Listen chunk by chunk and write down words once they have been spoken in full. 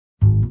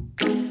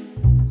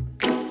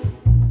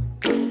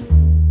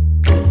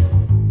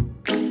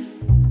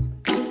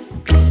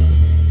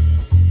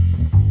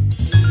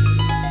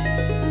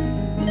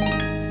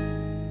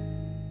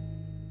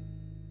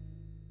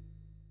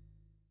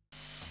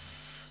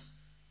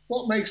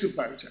What makes a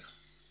boater?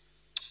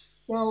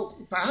 Well,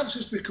 perhaps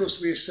it's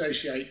because we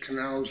associate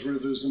canals,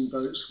 rivers and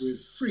boats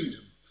with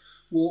freedom.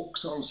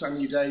 Walks on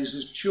sunny days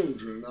as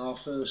children, our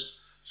first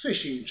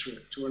fishing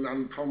trip to an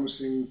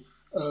unpromising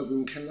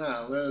urban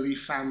canal, early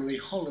family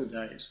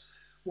holidays,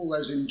 all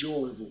those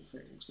enjoyable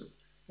things that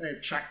they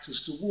attract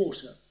us to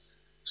water.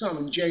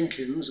 Simon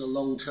Jenkins, a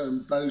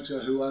long-term boater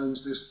who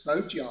owns this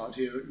boatyard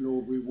here at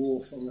Norbury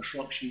Wharf on the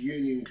Shropshire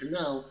Union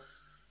Canal,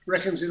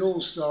 reckons it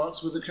all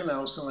starts with a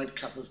canal-side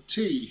cup of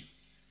tea.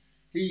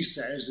 He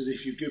says that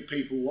if you give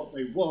people what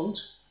they want,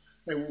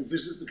 they will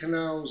visit the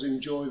canals,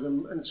 enjoy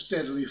them and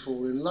steadily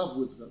fall in love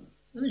with them.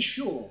 And he's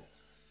sure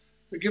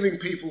that giving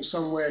people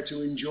somewhere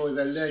to enjoy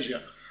their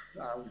leisure,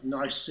 with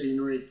nice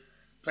scenery,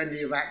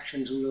 plenty of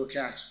action to look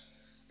at,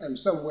 and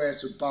somewhere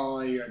to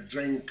buy a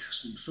drink,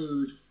 some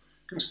food,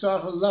 can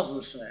start a love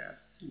affair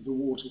with the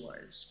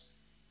waterways.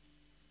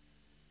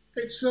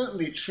 It's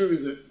certainly true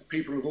that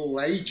people of all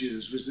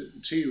ages visit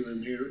the tea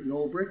room here at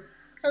Norbury,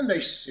 and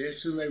they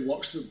sit and they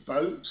watch the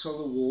boats on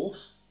the wharf.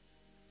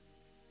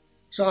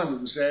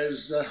 Simon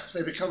says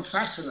they become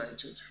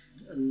fascinated,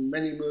 and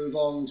many move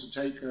on to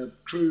take a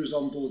cruise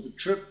on board the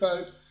trip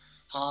boat,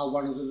 hire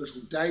one of the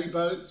little day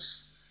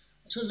boats,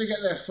 so they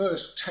get their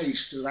first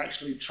taste of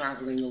actually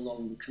travelling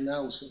along the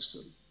canal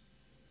system.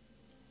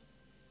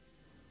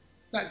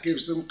 That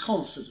gives them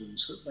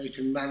confidence that they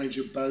can manage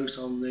a boat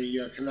on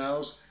the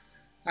canals,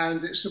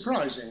 and it's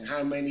surprising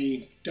how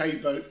many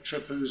dayboat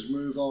trippers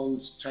move on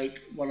to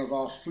take one of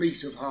our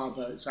fleet of hire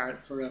boats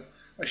out for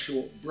a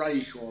short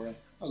break or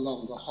a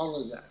longer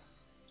holiday.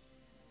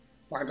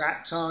 By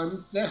that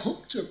time, they're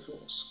hooked, of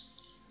course,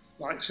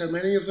 like so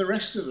many of the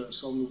rest of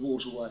us on the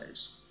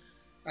waterways,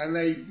 and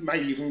they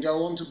may even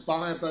go on to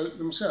buy a boat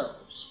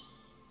themselves.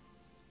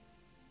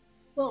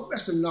 Well,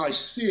 that's a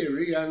nice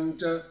theory, and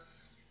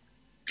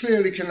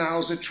clearly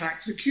canals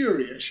attract the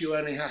curious. You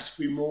only have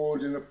to be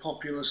moored in a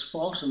popular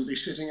spot and be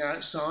sitting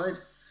outside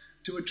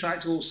to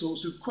attract all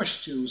sorts of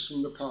questions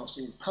from the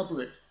passing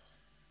public.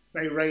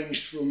 They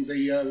ranged from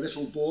the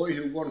little boy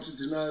who wanted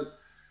to know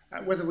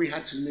whether we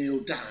had to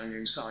kneel down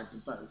inside the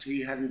boat.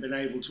 He hadn't been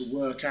able to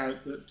work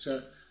out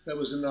that there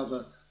was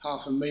another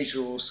half a metre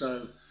or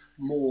so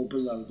more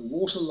below the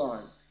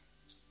waterline.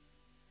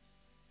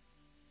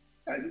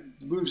 And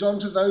moves on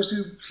to those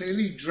who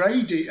clearly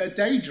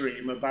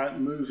daydream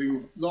about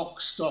moving lock,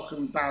 stock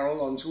and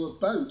barrel onto a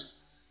boat.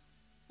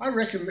 I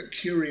reckon that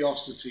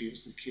curiosity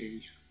is the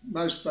key.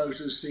 Most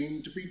boaters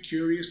seem to be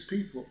curious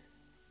people.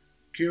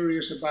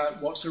 Curious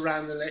about what's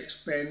around the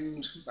next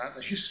bend, about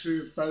the history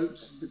of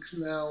boats, the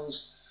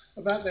canals,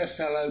 about their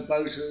fellow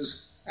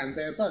boaters and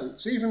their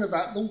boats, even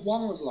about the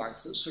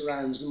wildlife that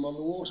surrounds them on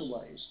the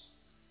waterways.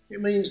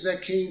 It means they're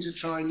keen to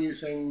try new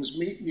things,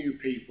 meet new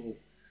people,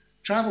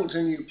 travel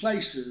to new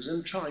places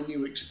and try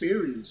new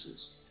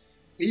experiences,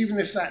 even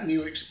if that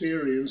new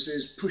experience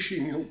is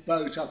pushing your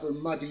boat up a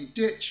muddy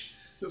ditch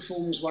that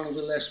forms one of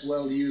the less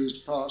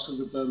well-used parts of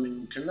the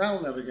Birmingham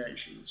Canal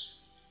navigations.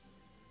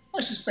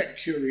 I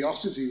suspect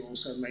curiosity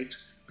also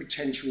makes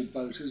potential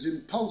boaters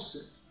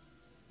impulsive.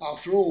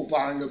 After all,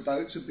 buying a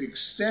boat's a big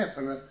step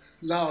and a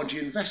large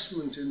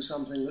investment in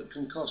something that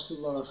can cost a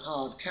lot of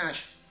hard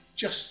cash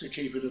just to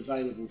keep it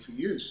available for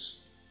use.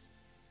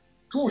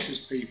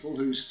 Cautious people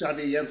who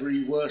study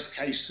every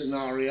worst-case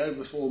scenario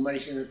before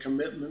making a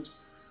commitment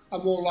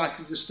are more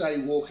likely to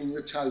stay walking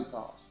the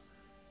towpath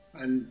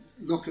and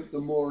look at the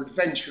more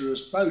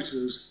adventurous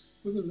boaters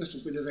with a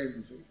little bit of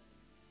envy.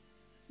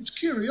 It's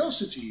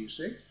curiosity, you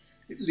see.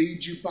 It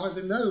leads you by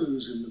the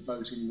nose in the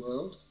boating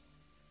world.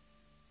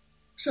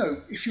 So,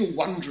 if you're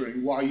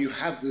wondering why you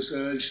have this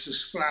urge to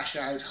splash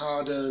out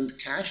hard-earned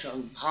cash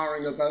on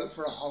hiring a boat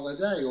for a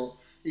holiday or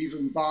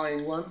even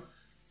buying one,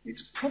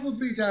 it's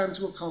probably down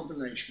to a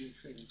combination of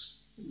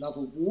things. Love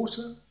of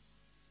water,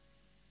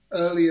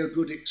 earlier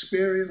good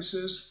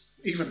experiences,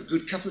 even a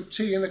good cup of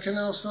tea in a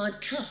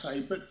canal-side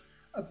cafe, but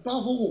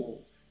above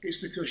all,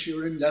 it's because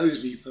you're a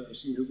nosy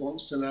person who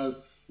wants to know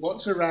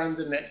what's around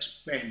the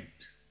next bend.